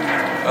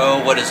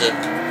 oh, what is it?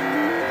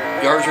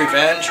 Yar's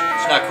Revenge?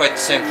 It's not quite the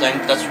same thing.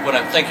 That's what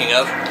I'm thinking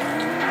of.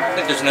 I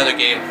think there's another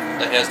game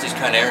that has these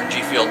kind of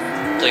energy field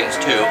things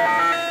too.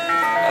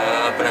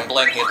 But I'm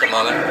blanking at the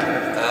moment.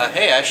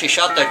 Hey, I actually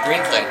shot that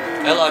green thing.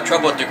 I had a lot of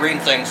trouble with the green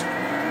things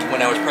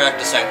when I was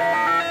practicing.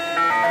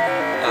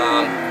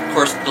 Of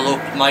course, the little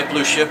My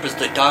Blue Ship is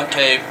the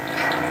Dante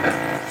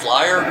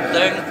flyer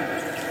thing.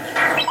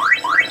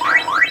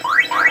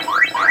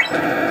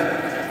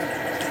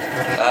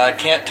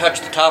 Can't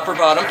touch the top or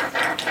bottom.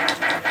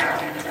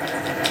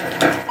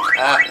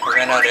 I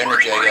ran out of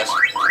energy, I guess.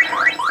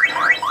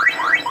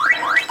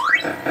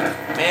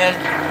 Man.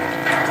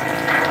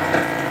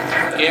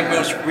 Game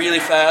moves really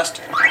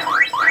fast.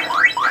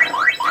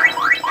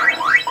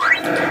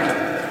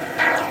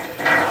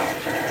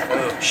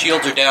 Oh,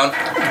 shields are down.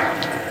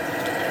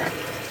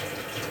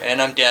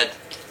 And I'm dead.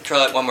 Try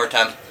that one more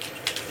time.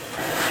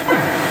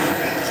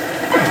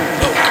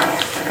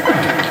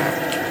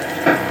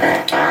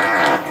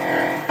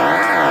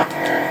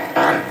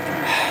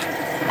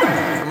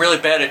 Really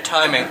bad at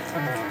timing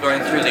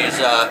going through these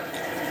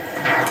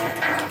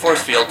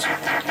force fields.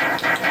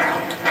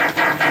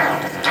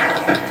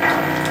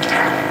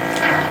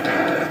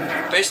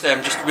 Basically,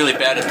 I'm just really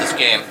bad at this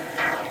game,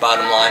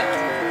 bottom line.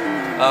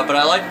 But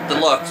I like the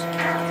looks.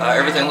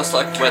 Everything looks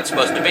like what it's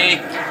supposed to be.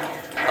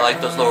 I like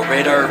those little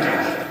radar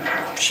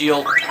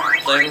shield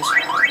things.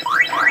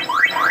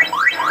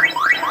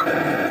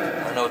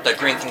 I don't know what that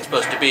green thing's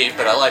supposed to be,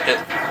 but I like it.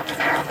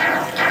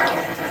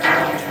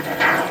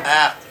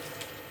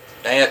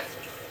 Dang it.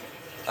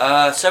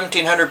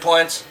 1,700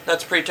 points.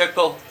 That's pretty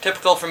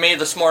typical for me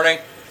this morning.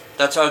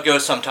 That's how it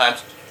goes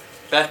sometimes.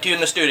 Back to you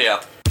in the studio.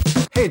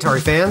 Hey Atari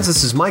fans,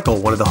 this is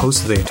Michael, one of the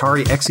hosts of the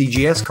Atari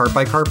XEGS Cart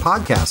by Cart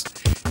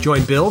podcast.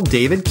 Join Bill,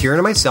 David, Kieran,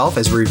 and myself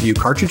as we review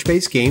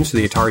cartridge-based games for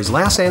the Atari's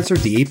last answer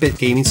to the 8-bit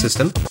gaming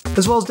system,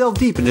 as well as delve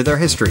deep into their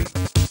history.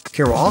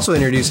 Kieran will also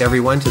introduce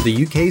everyone to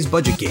the UK's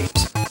budget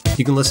games.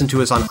 You can listen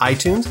to us on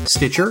iTunes,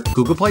 Stitcher,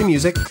 Google Play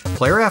Music,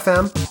 Player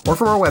FM, or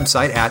from our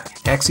website at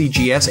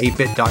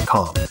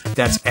xegs8bit.com.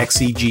 That's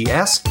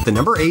xegs, the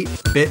number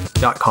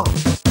 8bit.com.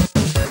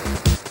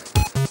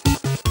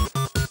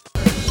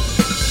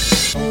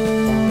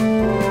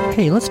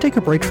 Hey, let's take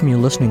a break from you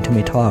listening to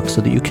me talk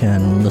so that you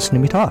can listen to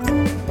me talk.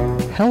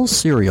 Hell's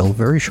Cereal,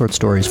 Very Short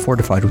Stories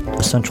Fortified with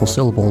Essential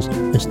Syllables,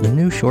 is the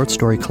new short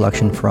story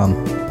collection from,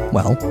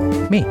 well,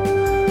 me.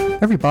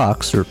 Every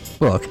box, or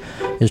book,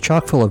 is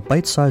chock full of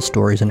bite-sized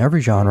stories in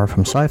every genre,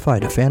 from sci-fi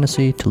to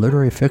fantasy to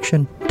literary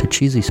fiction to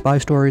cheesy spy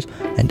stories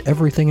and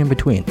everything in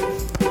between.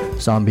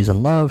 Zombies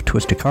in love,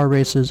 twisted car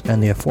races,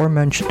 and the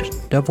aforementioned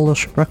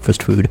devilish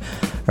breakfast food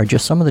are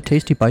just some of the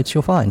tasty bites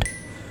you'll find.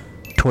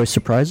 Toy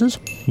surprises?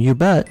 You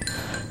bet.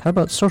 How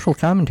about social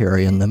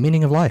commentary and the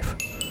meaning of life?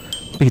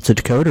 Beats a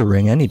decoder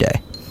ring any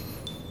day.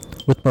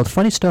 With both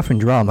funny stuff and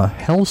drama,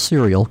 Hell's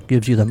Cereal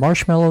gives you the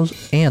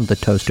marshmallows and the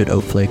toasted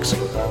oat flakes.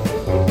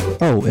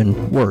 Oh,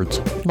 and words.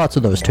 Lots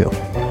of those too.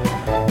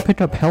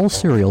 Pick up Hell's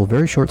Cereal,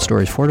 Very Short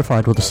Stories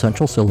Fortified with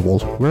Essential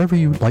Syllables wherever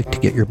you like to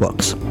get your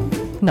books.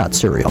 Not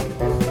cereal.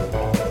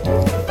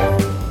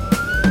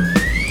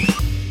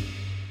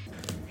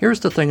 Here's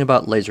the thing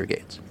about Laser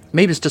Gates.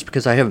 Maybe it's just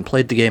because I haven't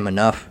played the game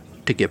enough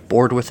to get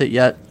bored with it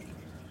yet,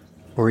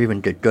 or even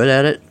get good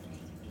at it,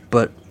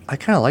 but I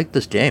kind of like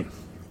this game.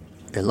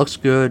 It looks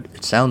good,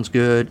 it sounds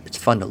good, it's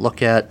fun to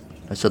look at.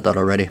 I said that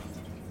already,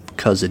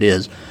 because it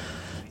is.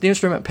 The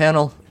instrument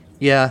panel,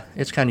 yeah,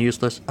 it's kind of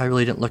useless. I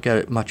really didn't look at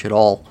it much at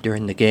all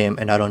during the game,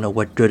 and I don't know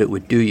what good it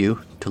would do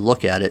you to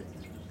look at it.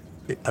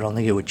 I don't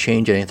think it would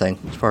change anything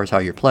as far as how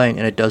you're playing,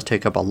 and it does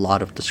take up a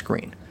lot of the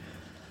screen.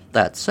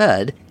 That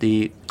said,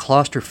 the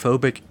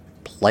claustrophobic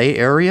play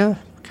area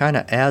kind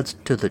of adds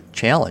to the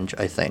challenge,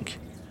 I think.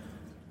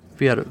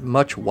 If you had a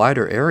much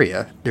wider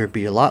area, there'd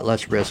be a lot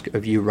less risk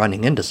of you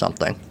running into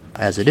something.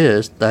 As it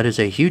is, that is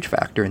a huge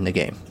factor in the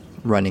game,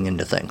 running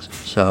into things.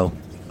 So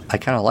I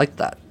kind of like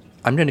that.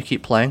 I'm going to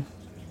keep playing.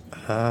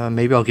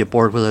 Maybe I'll get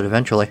bored with it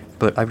eventually,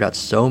 but I've got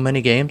so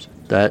many games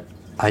that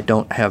I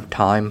don't have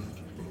time.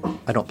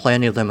 I don't play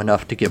any of them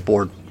enough to get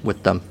bored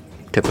with them,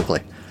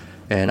 typically.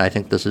 And I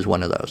think this is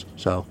one of those.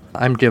 So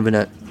I'm giving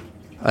it,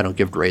 I don't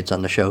give grades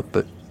on the show,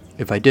 but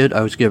if I did, I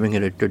would give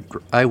it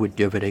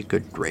a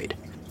good grade.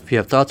 If you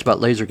have thoughts about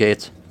laser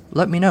gates,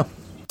 let me know.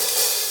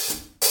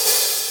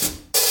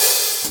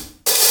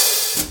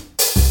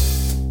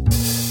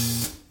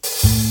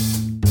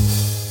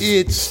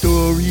 It's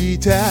story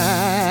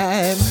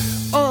time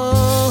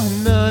on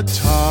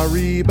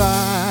Atari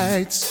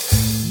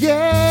Bytes.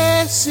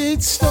 Yes,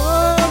 it's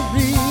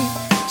story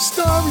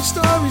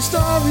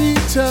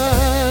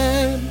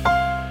time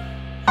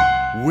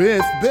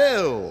with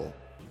Bill.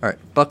 Alright,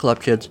 buckle up,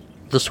 kids.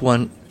 This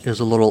one is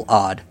a little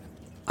odd.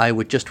 I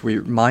would just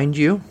remind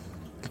you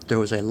that there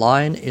was a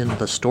line in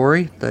the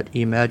story that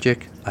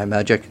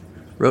iMagic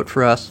wrote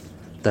for us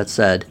that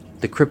said,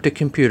 the cryptic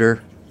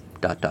computer, ...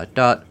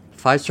 5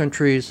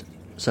 centuries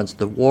since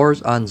the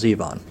wars on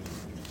Zevon.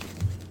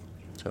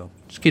 So,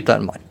 just keep that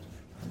in mind.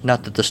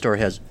 Not that the story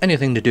has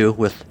anything to do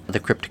with the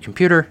cryptic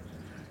computer,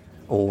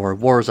 or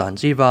wars on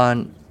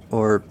Zevon,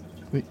 or,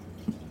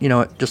 you know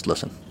what, just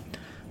listen.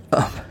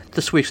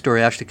 This week's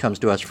story actually comes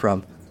to us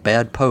from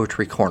Bad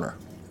Poetry Corner.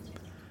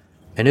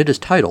 And it is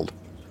titled,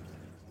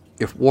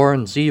 If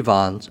Warren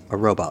Zevon's a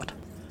Robot.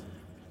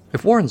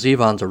 If Warren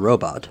Zevon's a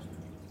robot,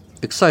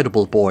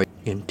 excitable boy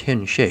in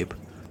tin shape,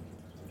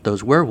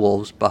 those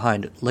werewolves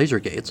behind laser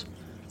gates,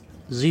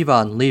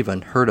 Zevon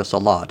leavin' hurt us a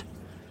lot.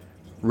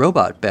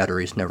 Robot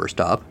batteries never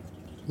stop.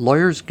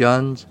 Lawyers,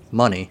 guns,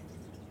 money,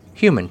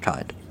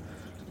 humankind.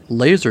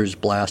 Lasers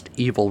blast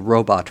evil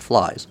robot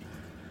flies.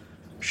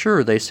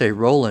 Sure, they say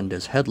Roland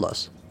is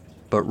headless,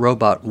 but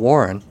Robot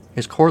Warren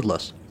is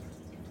cordless.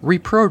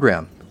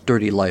 Reprogram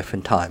dirty life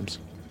and times.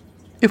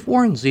 If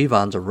Warren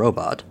Zevon's a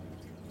robot,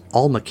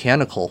 all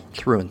mechanical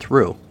through and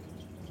through,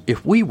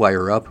 if we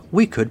wire up,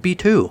 we could be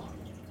too.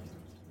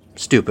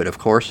 Stupid, of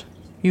course.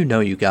 You know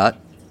you got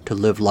to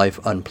live life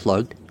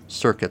unplugged,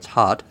 circuits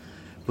hot,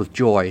 with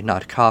joy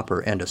not copper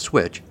and a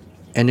switch,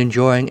 and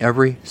enjoying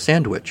every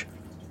sandwich.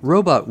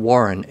 Robot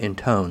Warren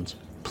intones,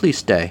 please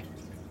stay.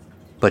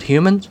 But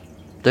humans,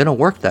 they don't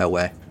work that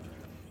way.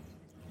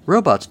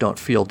 Robots don't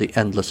feel the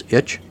endless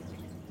itch.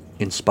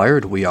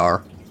 Inspired we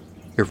are,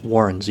 if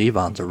Warren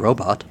Zevon's a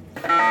robot.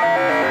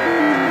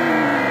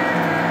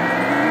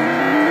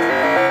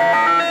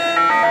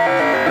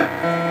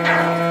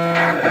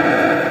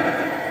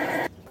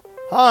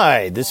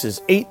 Hi, this is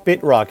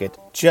 8-Bit Rocket,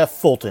 Jeff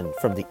Fulton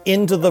from the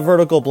Into the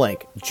Vertical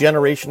Blank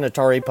Generation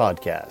Atari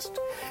podcast.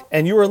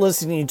 And you are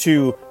listening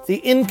to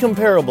the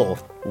incomparable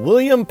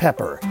William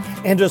Pepper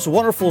and his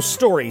wonderful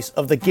stories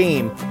of the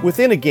game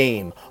within a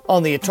game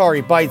on the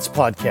Atari Bytes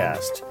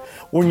podcast.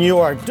 When you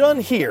are done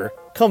here,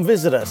 come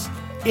visit us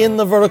in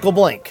the Vertical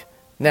Blank.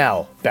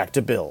 Now, back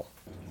to Bill.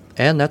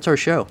 And that's our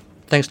show.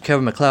 Thanks to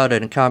Kevin MacLeod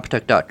at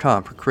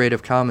Incompetech.com for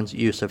Creative Commons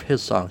use of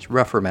his songs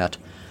Reformat,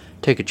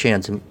 Take a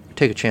Chance, and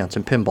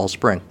Pinball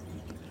Spring.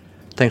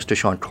 Thanks to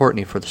Sean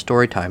Courtney for the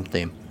Storytime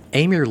theme.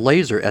 Aim your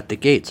laser at the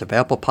gates of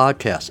Apple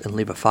Podcasts and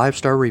leave a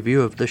 5-star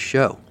review of this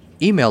show.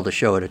 Email the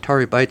show at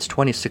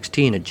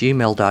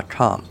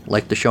AtariBytes2016@gmail.com.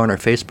 Like the show on our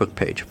Facebook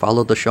page.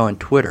 Follow the show on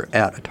Twitter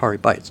at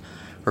AtariBytes.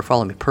 Or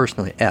follow me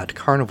personally at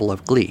Carnival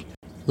of Glee.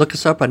 Look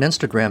us up on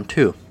Instagram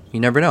too. You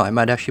never know, I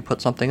might actually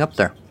put something up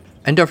there.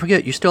 And don't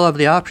forget, you still have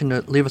the option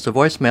to leave us a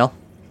voicemail.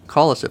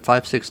 Call us at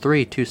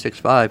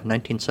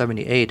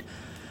 563-265-1978.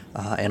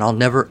 And I'll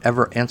never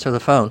ever answer the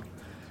phone.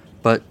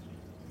 But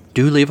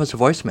do leave us a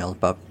voicemail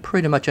about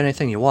pretty much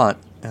anything you want,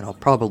 and I'll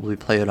probably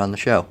play it on the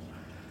show.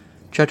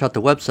 Check out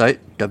the website,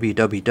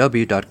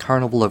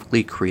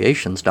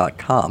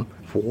 www.carnivalofgleecreations.com,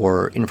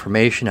 for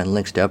information and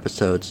links to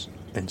episodes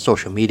and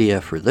social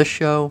media for this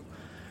show.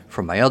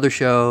 For my other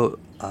show,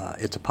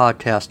 It's a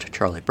Podcast,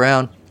 Charlie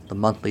Brown, the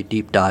monthly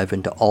deep dive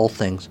into all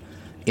things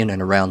in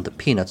and around the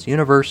Peanuts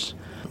universe.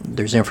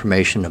 There's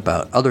information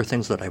about other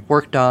things that I've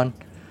worked on,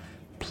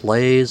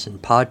 plays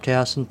and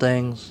podcasts and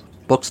things,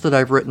 books that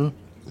I've written,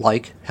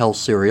 like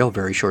Hell's Cereal,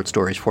 very short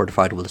stories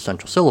fortified with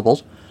essential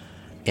syllables,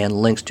 and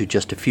links to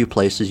just a few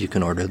places you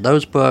can order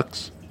those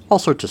books, all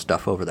sorts of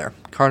stuff over there.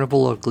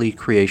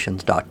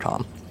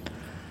 CarnivalofGleeCreations.com.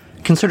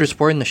 Consider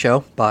supporting the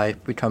show by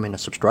becoming a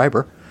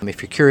subscriber.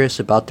 If you're curious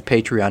about the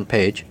Patreon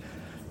page,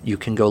 you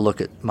can go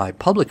look at my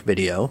public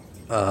video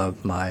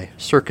of my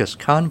circus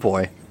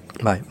convoy,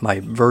 my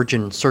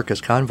Virgin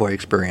Circus convoy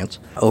experience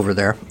over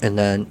there, and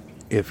then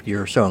if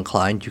you're so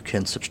inclined, you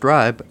can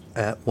subscribe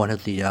at one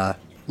of the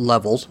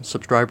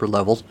subscriber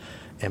levels,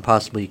 and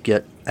possibly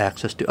get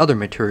access to other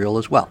material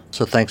as well.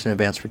 So thanks in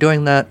advance for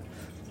doing that.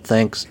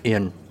 Thanks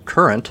in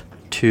current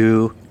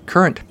to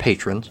current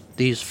patrons,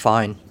 these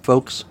fine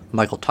folks: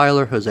 Michael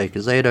Tyler, Jose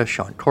Gazeta,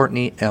 Sean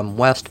Courtney, M.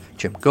 West,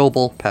 Jim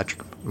Goebel,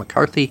 Patrick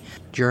McCarthy,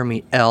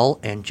 Jeremy L.,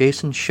 and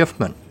Jason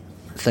Schiffman.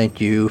 Thank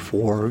you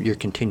for your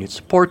continued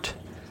support.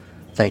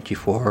 Thank you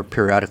for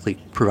periodically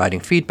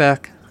providing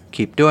feedback.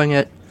 Keep doing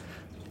it,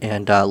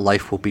 and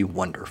life will be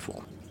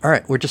wonderful. All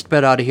right, we're just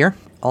about out of here.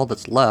 All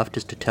that's left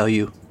is to tell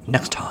you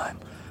next time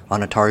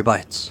on Atari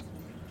Bytes.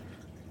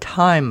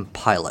 Time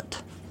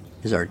Pilot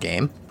is our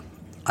game.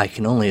 I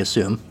can only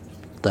assume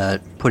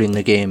that putting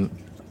the game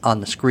on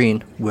the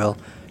screen will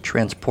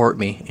transport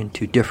me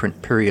into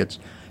different periods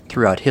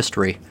throughout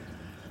history.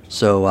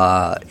 So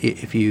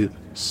if you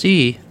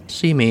see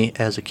me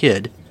as a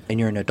kid and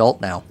you're an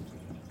adult now,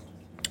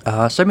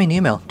 send me an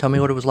email. Tell me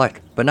what it was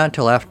like. But not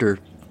until after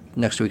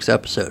next week's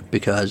episode,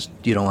 because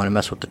you don't want to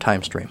mess with the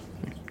time stream.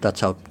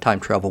 That's how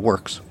time travel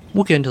works.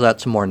 We'll get into that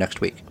some more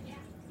next week.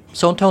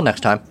 So until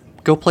next time,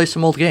 go play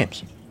some old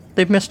games.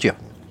 They've missed you.